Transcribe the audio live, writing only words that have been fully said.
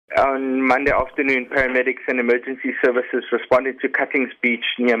On Monday afternoon, paramedics and emergency services responded to Cuttings Beach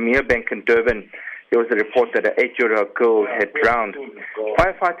near Merebank in Durban. There was a report that an 8-year-old girl had drowned.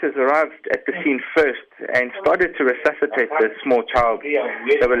 Firefighters arrived at the scene first and started to resuscitate the small child.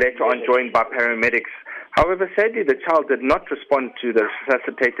 They were later on joined by paramedics. However, sadly, the child did not respond to the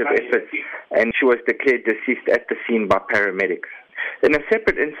resuscitative efforts, and she was declared deceased at the scene by paramedics. In a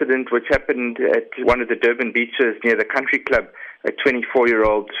separate incident which happened at one of the Durban beaches near the Country Club, a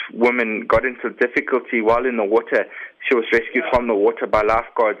 24-year-old woman got into difficulty while in the water. She was rescued from the water by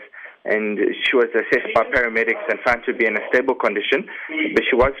lifeguards, and she was assessed by paramedics and found to be in a stable condition, but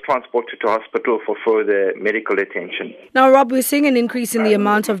she was transported to hospital for further medical attention. Now, Rob, we're seeing an increase in the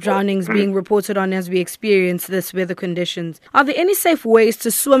amount of drownings being reported on as we experience this weather conditions. Are there any safe ways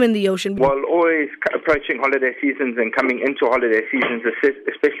to swim in the ocean? Well, always approaching holiday seasons and coming into holiday seasons,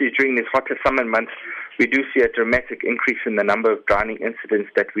 especially during these hotter summer months, we do see a dramatic increase in the number of drowning incidents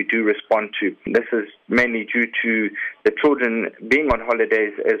that we do respond to. This is mainly due to the children being on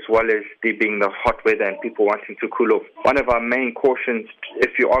holidays as well as there being the hot weather and people wanting to cool off. One of our main cautions,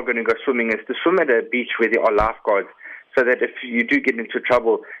 if you are going to go swimming, is to swim at a beach where there are lifeguards, so that if you do get into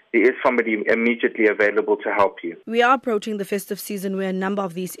trouble, there is somebody immediately available to help you. We are approaching the festive season where a number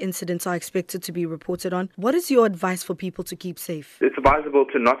of these incidents are expected to be reported on. What is your advice for people to keep safe? It's advisable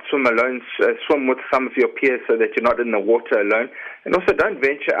to not swim alone. Swim with some of your peers so that you're not in the water alone. And also don't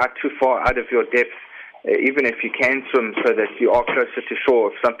venture out too far out of your depth, even if you can swim, so that you are closer to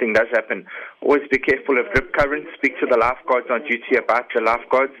shore if something does happen. Always be careful of rip currents. Speak to the lifeguards on duty about the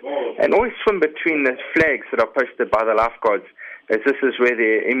lifeguards. And always swim between the flags that are posted by the lifeguards, as this is where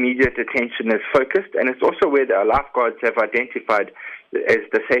their immediate attention is focused, and it's also where the lifeguards have identified as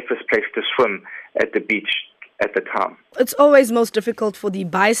the safest place to swim at the beach at the time. It's always most difficult for the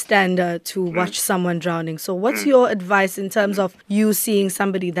bystander to watch someone drowning. So what's your advice in terms of you seeing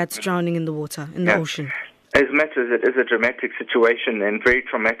somebody that's drowning in the water, in the ocean? As much as it is a dramatic situation and very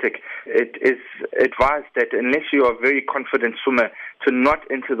traumatic, it is advised that unless you are a very confident swimmer, to not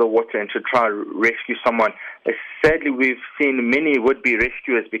enter the water and to try to rescue someone. Sadly, we've seen many would-be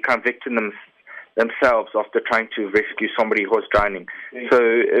rescuers become victims themselves after trying to rescue somebody who was drowning. So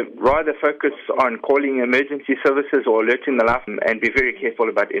rather focus on calling emergency services or alerting the life and be very careful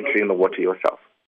about entering the water yourself.